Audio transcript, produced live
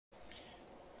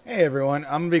Hey everyone,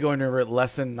 I'm going to be going over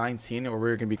lesson 19 where we're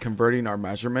going to be converting our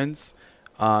measurements.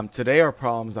 Today our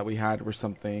problems that we had were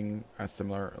something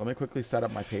similar. Let me quickly set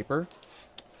up my paper.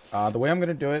 The way I'm going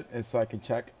to do it is so I can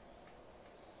check.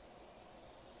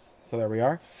 So there we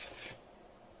are.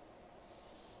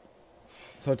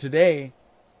 So today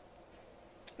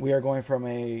we are going from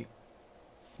a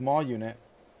small unit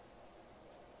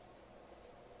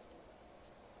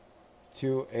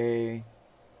to a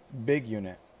big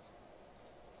unit.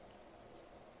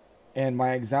 And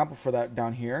my example for that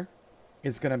down here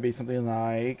is going to be something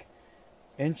like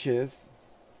inches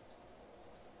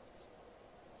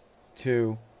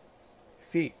to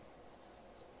feet.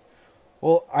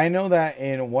 Well, I know that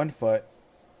in 1 foot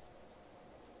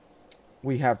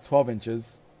we have 12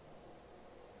 inches.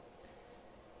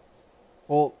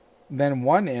 Well, then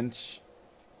 1 inch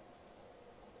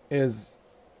is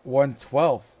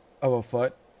 1/12 of a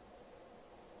foot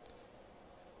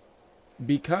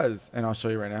because, and I'll show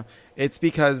you right now, it's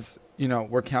because,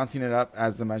 we're counting it up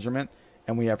as the measurement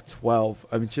and we have 12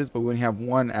 inches, but we only have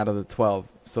 1 out of the 12.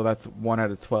 So that's 1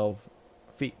 out of 12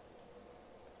 feet.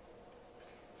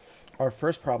 Our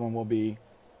first problem will be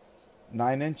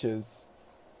 9 inches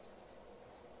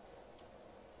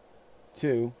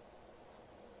to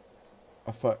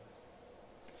a foot.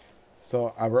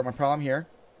 So I wrote my problem here.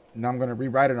 Now I'm going to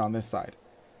rewrite it on this side.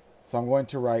 So I'm going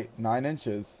to write 9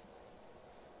 inches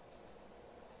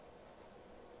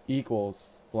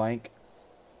equals blank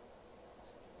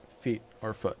feet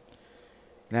or foot.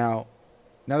 Now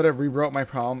that I've rewrote my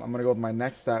problem, I'm going to go with my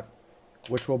next step,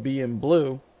 which will be in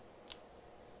blue.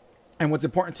 And what's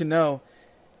important to know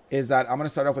is that I'm going to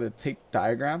start off with a tape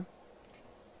diagram.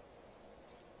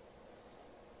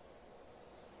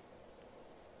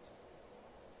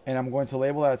 And I'm going to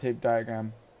label that tape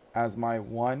diagram as my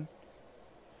 1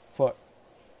 foot.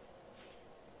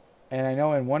 And I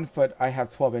know in 1 foot I have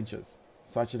 12 inches.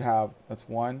 So I should have, that's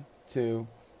 1, 2,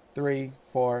 3,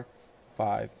 4,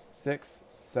 5, 6,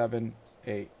 7,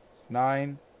 8,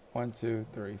 9. 1, 2,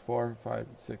 3, 4, 5,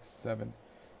 6, 7,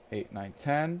 8, 9,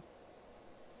 10.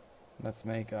 Let's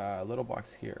make a little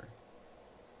box here.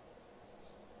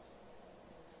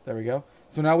 There we go.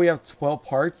 So now we have 12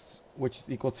 parts, which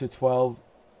is equal to 12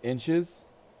 inches.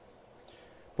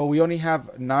 But we only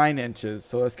have 9 inches.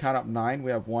 So let's count up 9.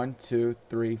 We have 1, 2,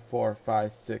 3, 4,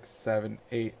 5, 6, 7,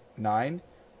 8, 9.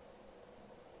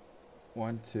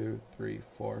 1, 2, 3,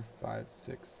 4, 5,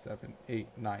 6, 7, 8,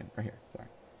 9. Right here. Sorry.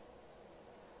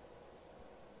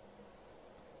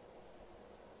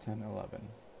 10, 11.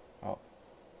 Oh.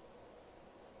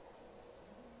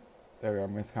 There we are. I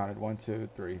miscounted. 1, 2,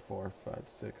 3, 4, 5,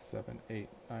 6, 7, 8,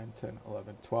 9, 10,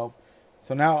 11, 12.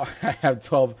 So now I have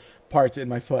 12 parts in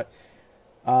my foot.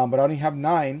 But I only have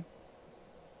 9.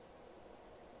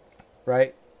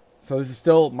 Right? So this is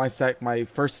still my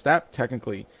first step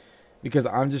technically, because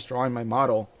I'm just drawing my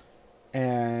model,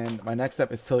 and my next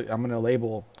step is I'm going to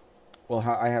label. Well,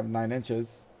 I have 9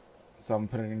 inches, so I'm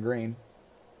putting it in green.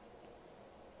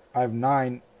 I have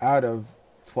 9 out of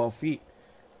 12 feet.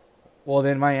 Well,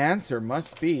 then my answer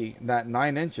must be that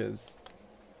 9 inches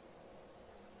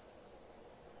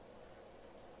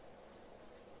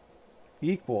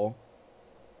equal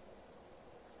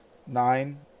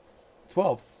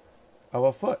 9/12 of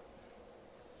a foot.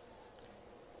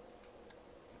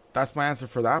 That's my answer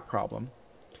for that problem.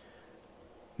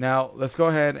 Now, let's go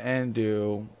ahead and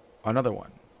do another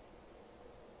one.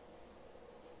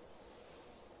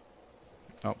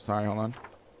 Oh, sorry, hold on.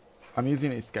 I'm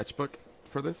using a sketchbook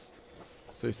for this.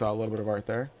 So you saw a little bit of art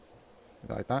there.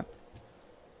 Like that.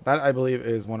 That, I believe,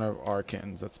 is one of our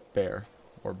kittens. That's Bear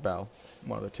or Belle.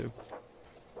 One of the two.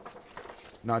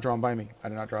 Not drawn by me. I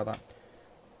did not draw that.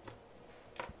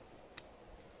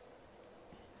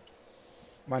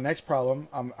 My next problem,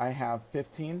 I have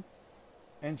 15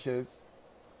 inches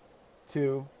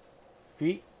to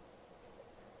feet.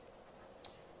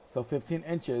 So 15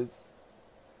 inches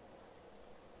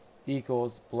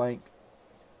equals blank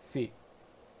feet.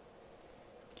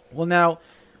 Well, now,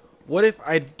 what if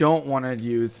I don't want to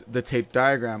use the tape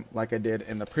diagram like I did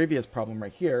in the previous problem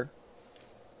right here?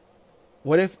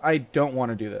 What if I don't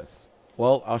want to do this?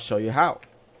 Well, I'll show you how.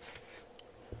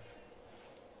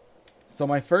 So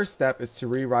my first step is to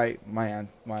rewrite my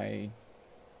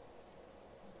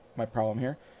problem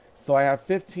here. So I have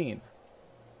 15.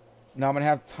 Now I'm going to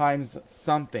have times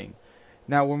something.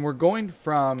 Now when we're going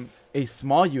from a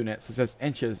small unit, such as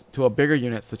inches, to a bigger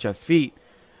unit, such as feet,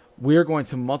 we're going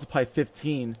to multiply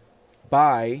 15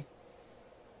 by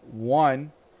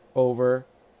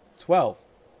 1/12.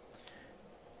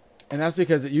 And that's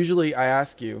because usually I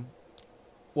ask you,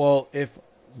 well, if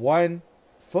 1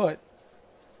 foot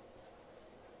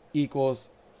equals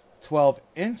 12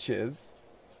 inches,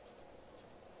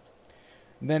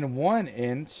 then 1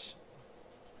 inch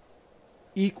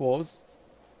equals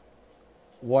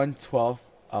 1/12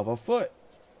 of a foot.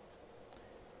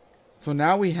 So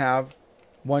now we have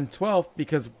 1/12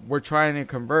 because we're trying to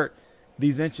convert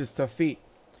these inches to feet.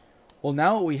 Well,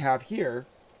 now what we have here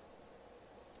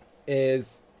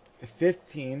is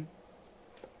 15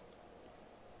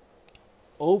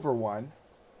 over 1.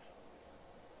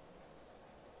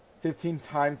 15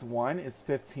 times 1 is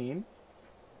 15.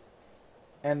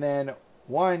 And then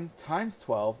 1 times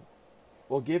 12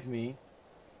 will give me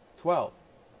 12.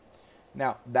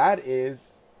 Now, that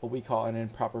is what we call an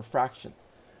improper fraction.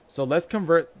 So let's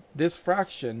convert this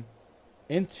fraction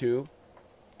into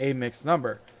a mixed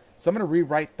number. So I'm going to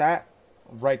rewrite that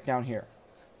right down here.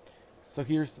 So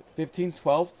here's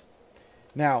 15/12.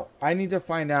 Now, I need to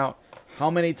find out how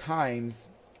many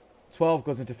times 12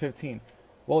 goes into 15.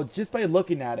 Well, just by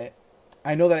looking at it,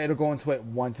 I know that it'll go into it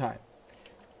one time.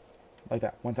 Like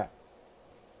that, one time.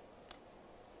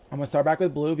 I'm going to start back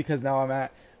with blue because now I'm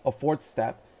at a fourth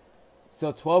step.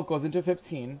 So 12 goes into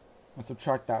 15. I'll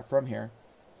subtract that from here.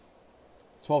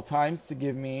 12 times to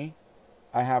give me,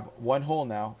 I have one whole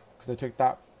now because I took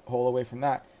that whole away from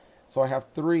that. So I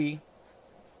have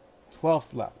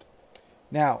 3/12 left.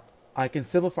 Now, I can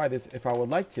simplify this if I would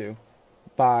like to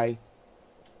by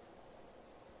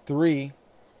 3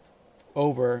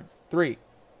 over 3,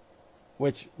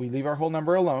 which we leave our whole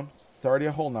number alone. It's already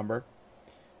a whole number.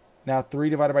 Now 3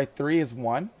 divided by 3 is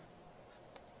 1,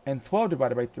 and 12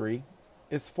 divided by 3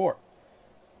 is 4.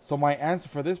 So my answer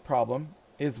for this problem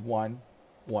is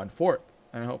 1/4.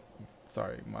 And I hope,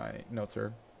 sorry, my notes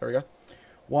are, there we go.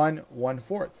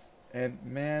 1/4. And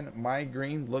man, my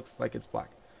green looks like it's black.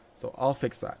 So I'll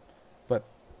fix that. But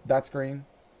that's green.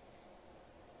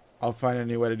 I'll find a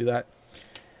new way to do that.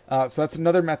 So that's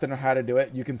another method on how to do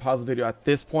it. You can pause the video at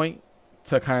this point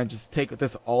to kind of just take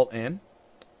this all in.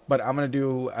 But I'm going to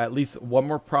do at least one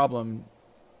more problem.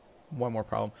 I'm going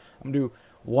to do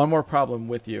one more problem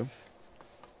with you,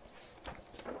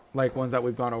 like ones that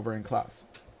we've gone over in class.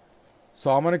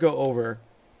 So I'm going to go over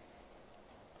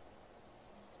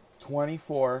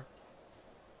 24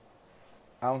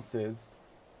 ounces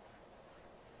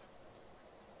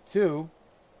to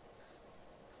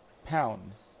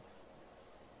pounds.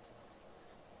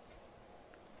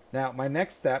 Now, my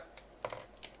next step,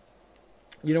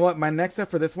 you know what? My next step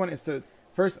for this one is to,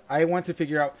 first, I want to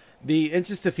figure out the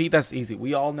inches to feet. That's easy.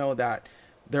 We all know that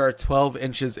there are 12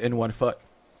 inches in 1 foot.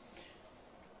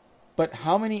 But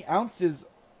how many ounces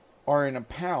are in a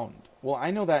pound? Well,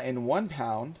 I know that in 1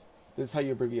 pound, this is how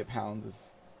you abbreviate pounds,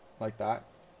 is like that,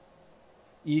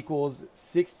 equals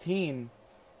 16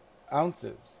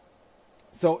 ounces.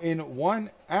 So in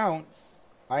 1 ounce,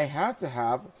 I have to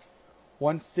have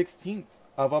 1/16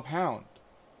 of a pound.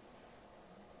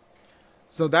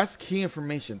 So that's key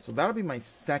information. So that'll be my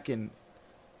second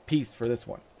piece for this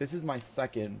one. This is my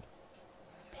second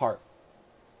part.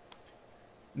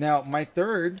 Now, my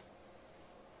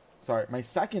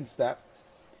second step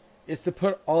is to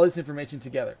put all this information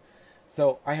together.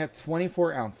 So I have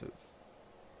 24 ounces.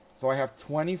 So I have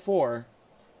 24,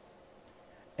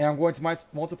 and I'm going to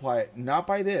multiply it, not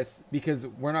by this, because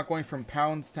we're not going from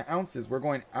pounds to ounces. We're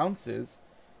going ounces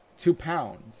to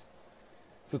pounds.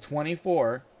 So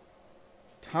 24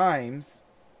 times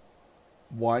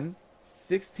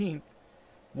 1/16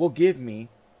 will give me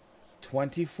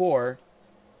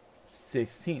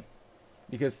 24/16,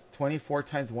 because 24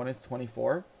 times 1 is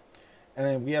 24, and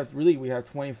then we have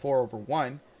 24 over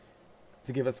 1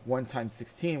 to give us 1 times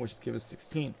 16, which gives us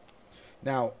 16.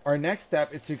 Now our next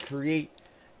step is to create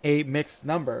a mixed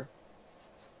number,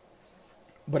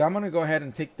 but I'm going to go ahead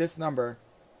and take this number,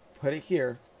 put it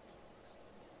here,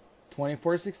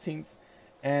 24/16,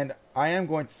 and I am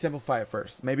going to simplify it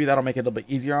first. Maybe that'll make it a little bit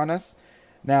easier on us.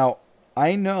 Now,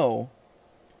 I know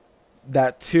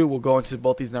that 2 will go into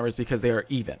both these numbers because they are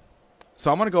even.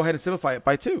 So I'm going to go ahead and simplify it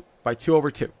by 2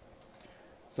 over 2.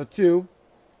 So 2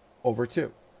 over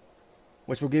 2,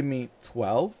 which will give me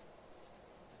 12,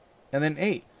 and then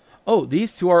 8. Oh,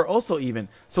 these two are also even.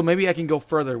 So maybe I can go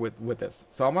further with this.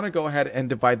 So I'm going to go ahead and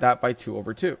divide that by 2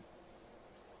 over 2.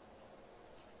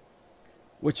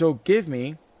 Which will give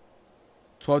me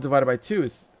 12 divided by 2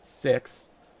 is 6.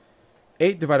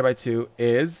 8 divided by 2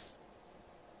 is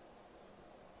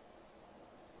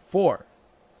 4.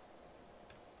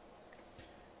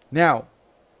 Now,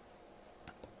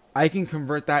 I can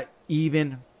convert that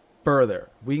even further.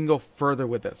 We can go further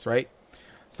with this, right?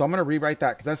 So I'm going to rewrite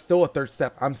that because that's still a third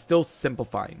step. I'm still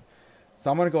simplifying. So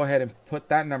I'm going to go ahead and put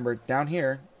that number down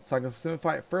here so I can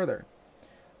simplify it further.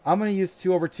 I'm going to use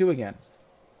 2 over 2 again.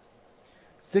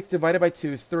 6 divided by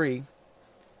 2 is 3.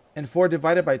 And 4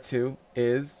 divided by 2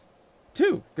 is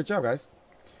 2. Good job, guys.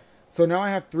 So now I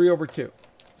have 3 over 2.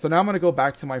 So now I'm going to go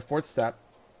back to my fourth step.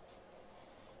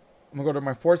 I'm going to go to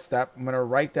my fourth step. I'm going to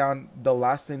write down the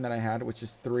last thing that I had, which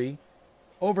is 3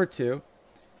 over 2,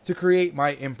 to create my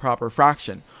improper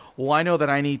fraction. Well, I know that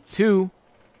I need two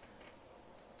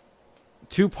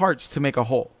parts to make a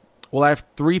whole. Well, I have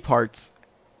 3 parts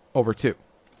over 2.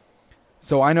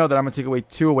 So I know that I'm going to take away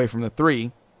 2 away from the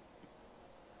 3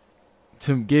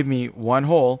 to give me 1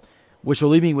 whole, which will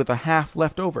leave me with a half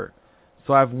left over.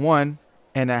 So I have 1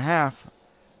 1/2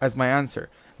 as my answer.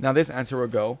 Now this answer will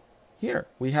go here.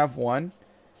 We have 1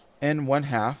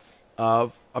 1/2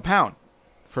 of a pound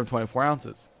from 24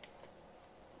 ounces.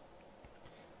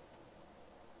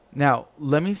 Now,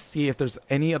 let me see if there's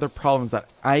any other problems that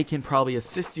I can probably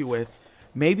assist you with.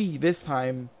 Maybe this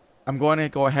time I'm going to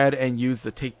go ahead and use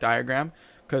the take diagram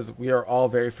because we are all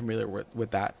very familiar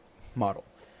with that model.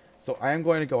 So I am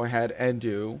going to go ahead and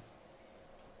do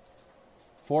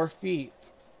 4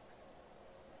 feet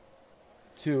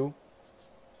to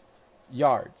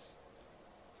yards.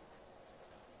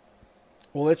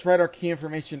 Well, let's write our key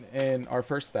information in our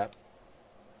first step.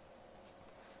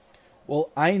 Well,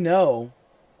 I know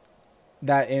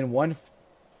that in one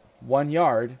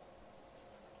yard,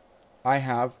 I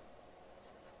have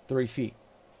 3 feet.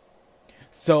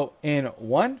 So in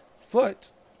 1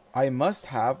 foot, I must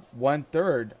have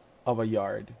 1/3 of a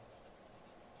yard.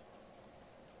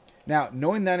 Now,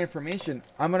 knowing that information,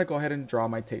 I'm going to go ahead and draw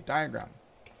my tape diagram.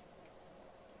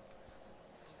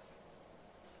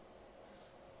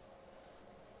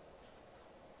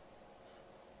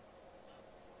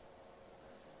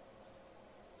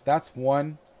 That's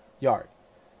 1 yard.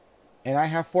 And I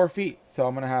have 4 feet. So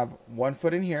I'm going to have 1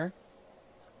 foot in here,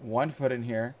 1 foot in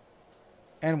here,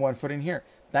 and 1 foot in here.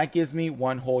 That gives me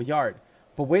 1 whole yard.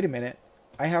 But wait a minute.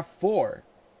 I have 4.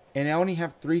 And I only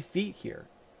have 3 feet here.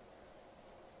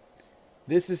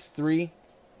 This is 3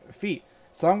 feet.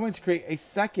 So I'm going to create a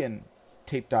second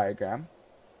tape diagram.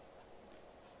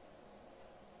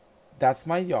 That's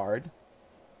my yard.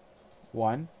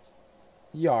 1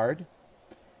 yard.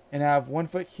 And I have 1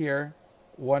 foot here,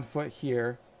 1 foot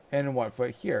here, and 1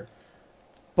 foot here.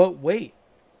 But wait,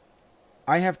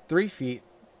 I have 3 feet.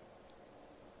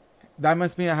 That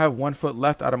must mean I have 1 foot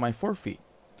left out of my 4 feet.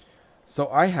 So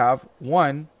I have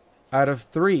 1 out of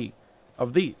 3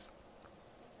 of these.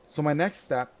 So my next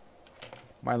step,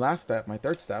 my last step, my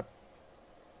third step,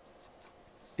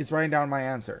 is writing down my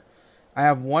answer. I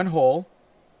have 1 whole,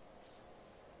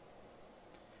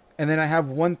 and then I have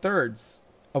 1/3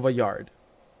 of a yard.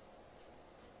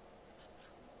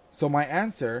 So my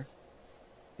answer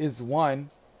is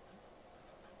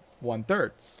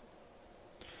 1/3.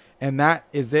 And that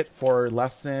is it for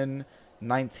lesson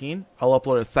 19. I'll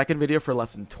upload a second video for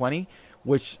lesson 20,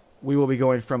 which we will be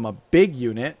going from a big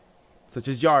unit, such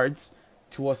as yards,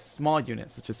 to a small unit,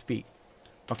 such as feet.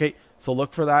 Okay, so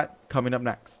look for that coming up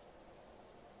next.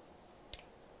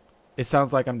 It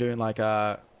sounds like I'm doing like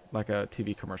a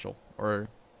TV commercial or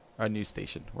a news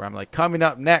station where I'm like, coming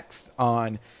up next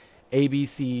on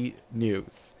ABC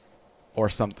News or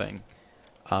something.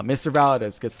 Mr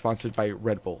Valadez gets sponsored by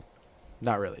Red Bull.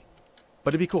 Not really,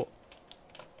 but it'd be cool.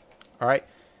 All right,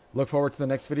 look forward to the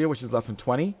next video, which is lesson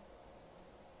 20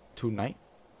 tonight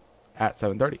at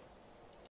 7:30.